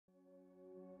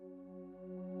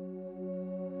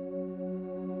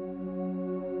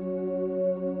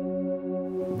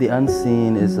The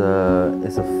Unseen is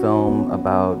a film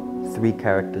about three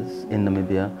characters in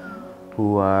Namibia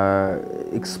who are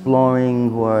exploring,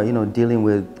 who are dealing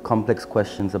with complex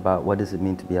questions about what does it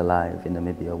mean to be alive in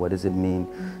Namibia, what does it mean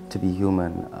to be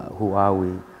human, who are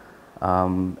we,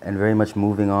 and very much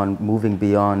moving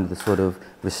beyond the sort of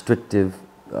restrictive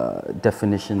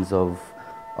definitions of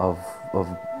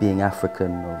being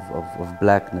African, of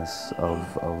blackness,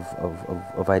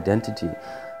 of identity.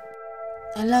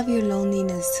 I love your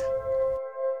loneliness.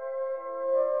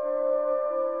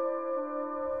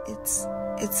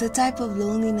 It's a type of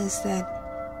loneliness that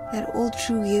all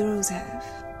true heroes have.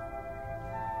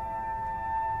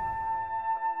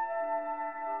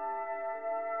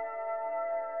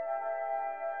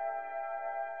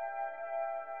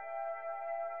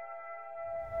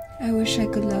 I wish I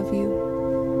could love you.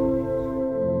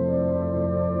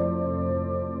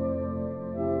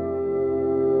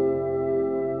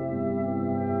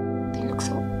 They look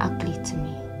so ugly to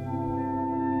me.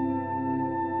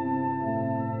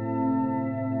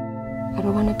 I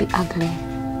don't want to be ugly.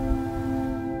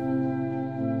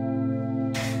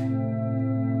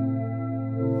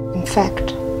 In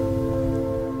fact,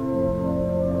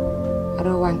 I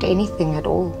don't want anything at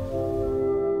all.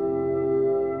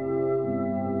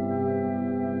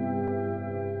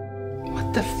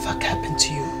 What the fuck happened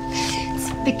to you? It's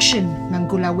fiction,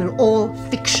 Mangula. We're all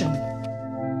fiction.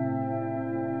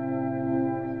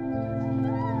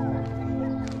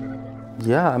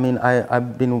 Yeah, I mean,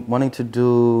 I've been wanting to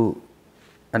do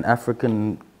an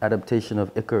African adaptation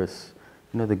of Icarus.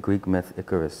 You know the Greek myth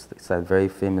Icarus. It's that very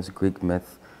famous Greek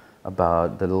myth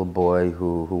about the little boy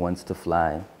who wants to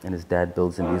fly, and his dad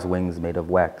builds him these wings made of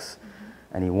wax,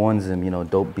 and he warns him,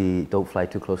 don't fly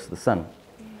too close to the sun.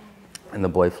 And the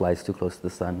boy flies too close to the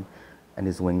sun, and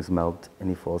his wings melt, and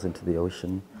he falls into the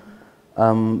ocean.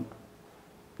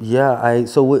 Yeah,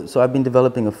 so I've been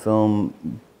developing a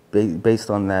film based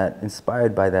on that,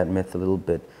 inspired by that myth a little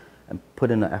bit, and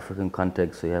put in an African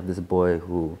context. So you have this boy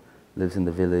who lives in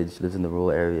the village, lives in the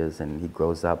rural areas, and he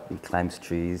grows up, he climbs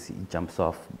trees, he jumps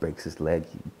off, breaks his leg,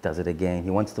 he does it again. He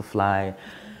wants to fly,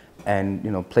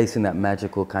 and placing that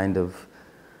magical kind of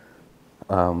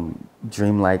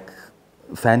dreamlike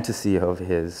fantasy of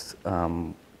his,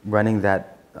 running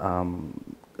that,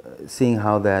 seeing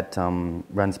how that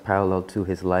runs parallel to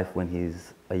his life when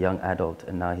he's a young adult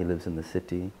and now he lives in the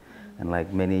city. And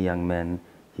like many young men,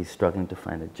 he's struggling to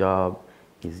find a job,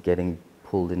 he's getting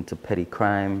pulled into petty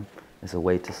crime as a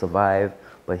way to survive,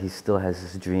 but he still has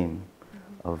this dream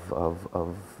of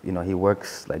he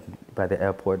works like by the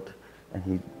airport and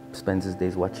he spends his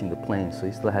days watching the planes, so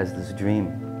he still has this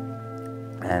dream.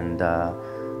 And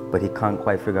but he can't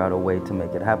quite figure out a way to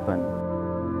make it happen.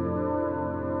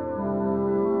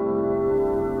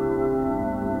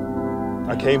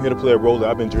 I came here to play a role that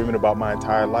I've been dreaming about my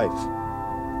entire life.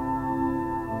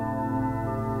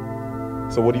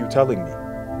 So what are you telling me?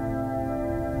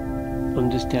 I'm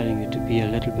just telling you to be a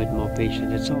little bit more patient,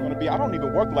 that's all. I don't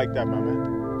even work like that, my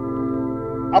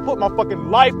man. I put my fucking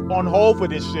life on hold for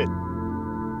this shit.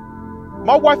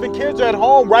 My wife and kids are at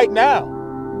home right now.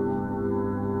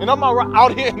 And I'm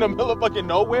out here in the middle of fucking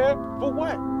nowhere? For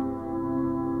what?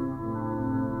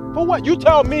 For what? You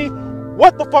tell me,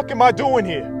 what the fuck am I doing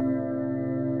here?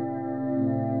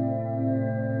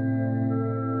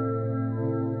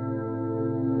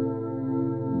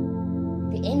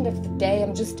 At the end of the day,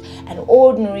 I'm just an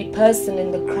ordinary person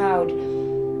in the crowd,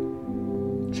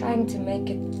 trying to make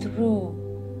it through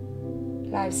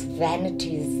life's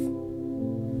vanities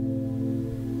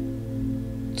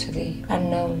to the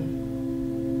unknown.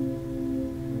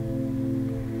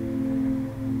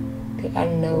 The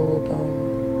unknowable,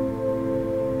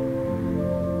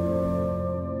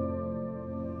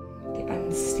 the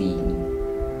unseen.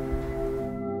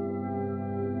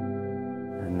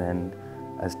 And then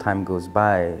as time goes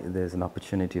by, there's an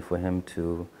opportunity for him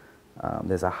to,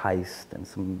 there's a heist and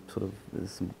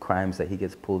there's some crimes that he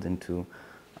gets pulled into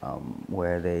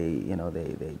where they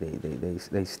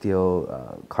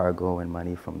steal cargo and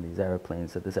money from these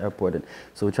airplanes at this airport. And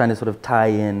so we're trying to sort of tie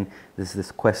in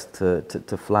this quest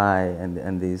to fly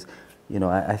and these,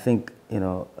 I think,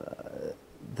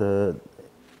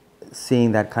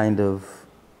 seeing that kind of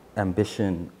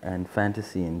ambition and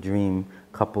fantasy and dream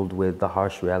coupled with the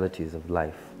harsh realities of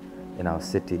life in our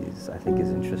cities, I think is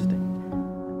interesting.